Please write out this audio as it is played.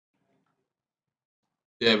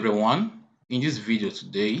Hey everyone, in this video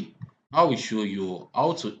today, I will show you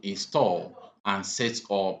how to install and set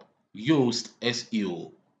up Yoast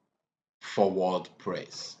SEO for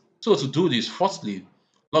WordPress. So to do this, firstly,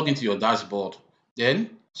 log into your dashboard,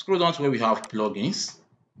 then scroll down to where we have plugins.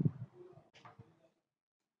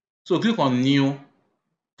 So click on new,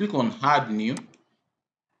 click on add new.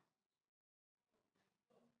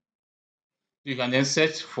 You can then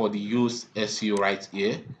search for the Yoast SEO right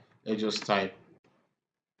here. Let's just type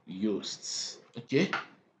Yoast, okay?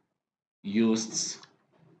 Yoast.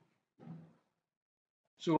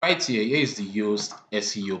 So right here is the Yoast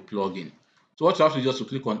SEO plugin. So what you have to do is just to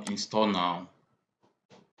click on install now.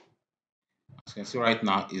 As you can see right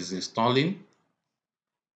now is installing.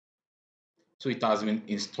 So it has been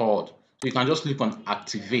installed. So you can just click on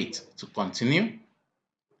activate to continue.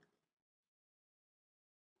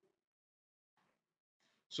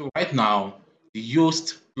 So right now the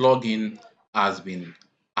Yoast plugin has been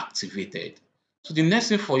activated. So the next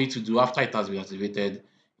thing for you to do after it has been activated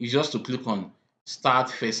is just to click on start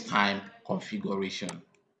first time configuration.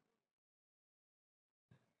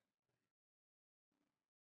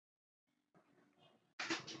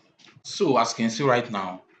 So as you can see right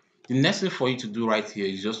now, the next thing for you to do right here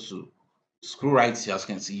is just to scroll right here, as you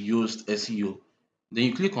can see, Yoast SEO. Then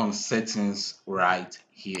you click on settings right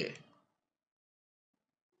here.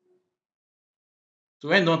 So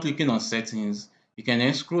when done clicking on settings, you can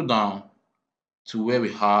then scroll down to where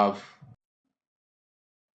we have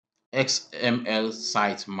XML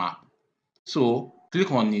sitemap. So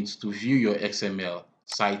click on it to view your XML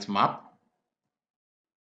sitemap.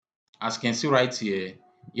 As you can see right here,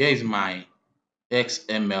 here is my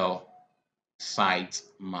XML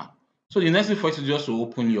sitemap. So the next thing for you to do is just to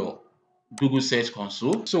open your Google Search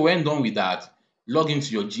Console. So when done with that, log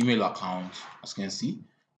into your Gmail account. As you can see,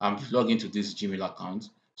 I'm logged into this Gmail account.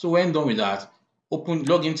 So when done with that,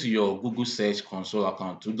 log into your Google Search Console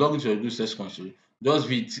account. To log into your Google Search Console, just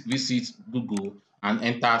visit Google and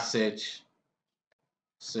enter Search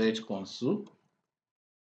Console,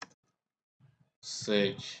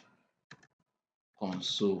 Search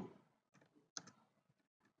Console.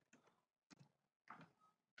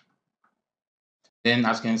 Then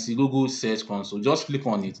as you can see, Google Search Console, just click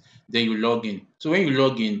on it, then you log in. So when you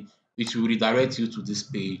log in, it will redirect you to this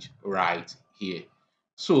page right here.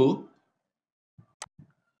 So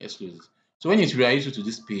let's close it. So when it redirects you to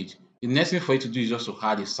this page, the next thing for you to do is just to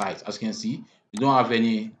add a site. As you can see, you don't have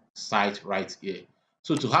any site right here.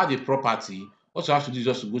 So to add a property, what you have to do is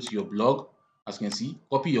just to go to your blog. As you can see,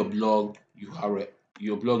 copy your blog URL.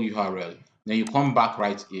 Then you come back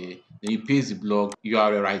right here. Then you paste the blog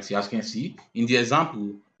URL right here. As you can see, in the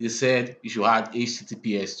example, they said you should add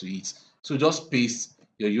HTTPS to it. So just paste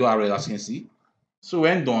your URL as you can see. So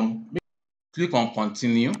when done, click on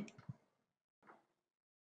continue.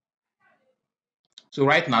 So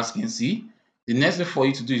right now, as you can see, the next thing for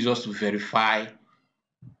you to do is just to verify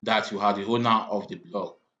that you are the owner of the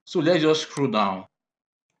blog. So let's just scroll down.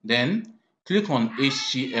 Then click on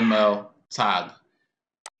HTML tag.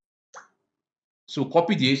 So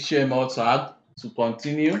copy the HTML tag to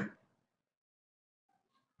continue.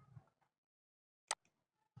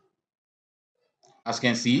 As you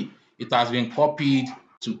can see, it has been copied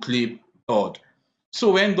to clipboard.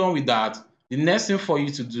 So when done with that, the next thing for you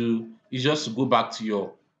to do is just to go back to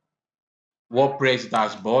your WordPress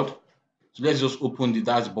dashboard. So let's just open the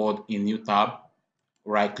dashboard in new tab.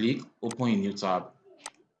 Right click, open a new tab.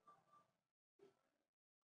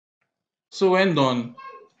 So when done,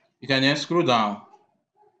 you can then scroll down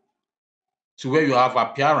to where you have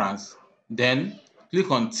appearance, then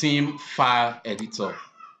click on theme file editor.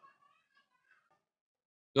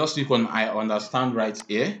 Just click on I understand right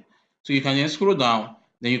here. So you can then scroll down,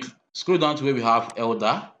 then you scroll down to where we have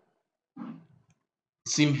header,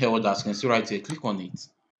 theme header, as you can see right here, click on it.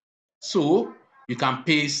 So you can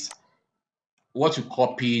paste what you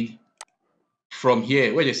copied from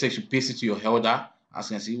here, where they say you paste it to your header, as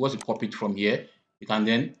you can see, what you copied from here, you can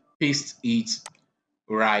then paste it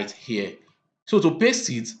right here. So to paste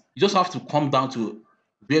it, you just have to come down to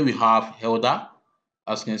where we have header,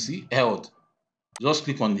 as you can see, held. Just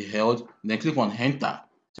click on the held, then click on enter,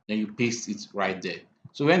 then you paste it right there.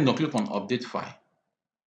 So when you click on update file,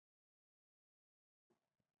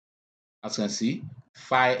 as you can see,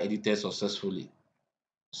 file edited successfully.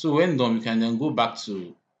 So when done, we can then go back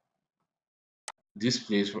to this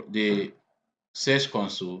place, the search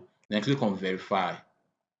console, then click on verify.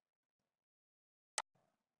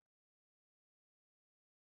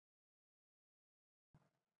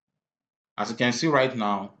 As you can see right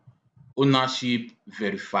now, ownership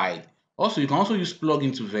verified. Also, you can also use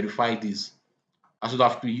plugin to verify this. I should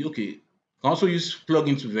have okay. can also use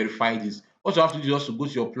plugin to verify this. What you have to do is just to go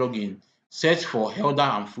to your plugin, search for header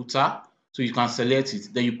and footer, so you can select it,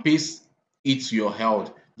 then you paste it to your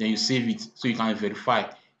head, then you save it so you can verify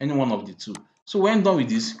any one of the two. So when done with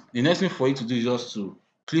this, the next thing for you to do is just to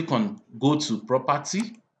click on go to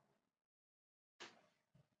property.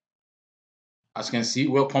 As you can see,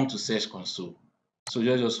 welcome to Search Console. So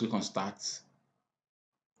just click on start.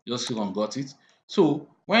 Just click on got it. So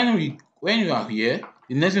when you are here,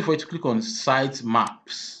 the next thing for you to click on site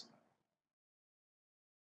maps.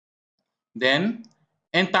 Then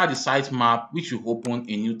enter the sitemap which will open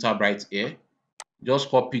a new tab right here. Just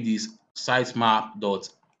copy this sitemap dot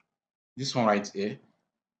this one right here,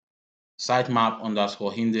 sitemap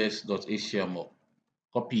underscore index.html.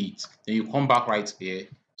 Copy it. Then you come back right here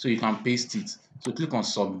so you can paste it. So click on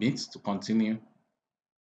submit to continue.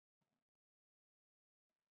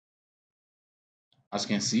 As you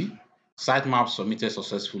can see, sitemap submitted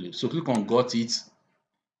successfully. So click on got it. So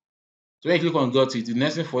when you click on got it, the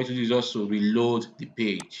next thing for you to do is just to reload the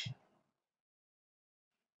page.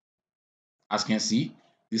 As you can see,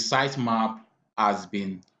 the sitemap has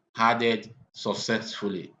been added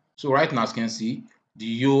successfully. So right now, as you can see,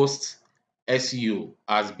 the Yoast SEO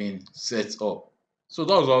has been set up. So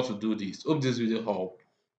that was how to do this. Hope this video helped.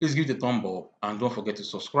 Please give it a thumb up and don't forget to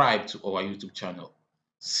subscribe to our YouTube channel.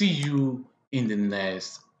 See you in the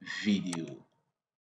next video.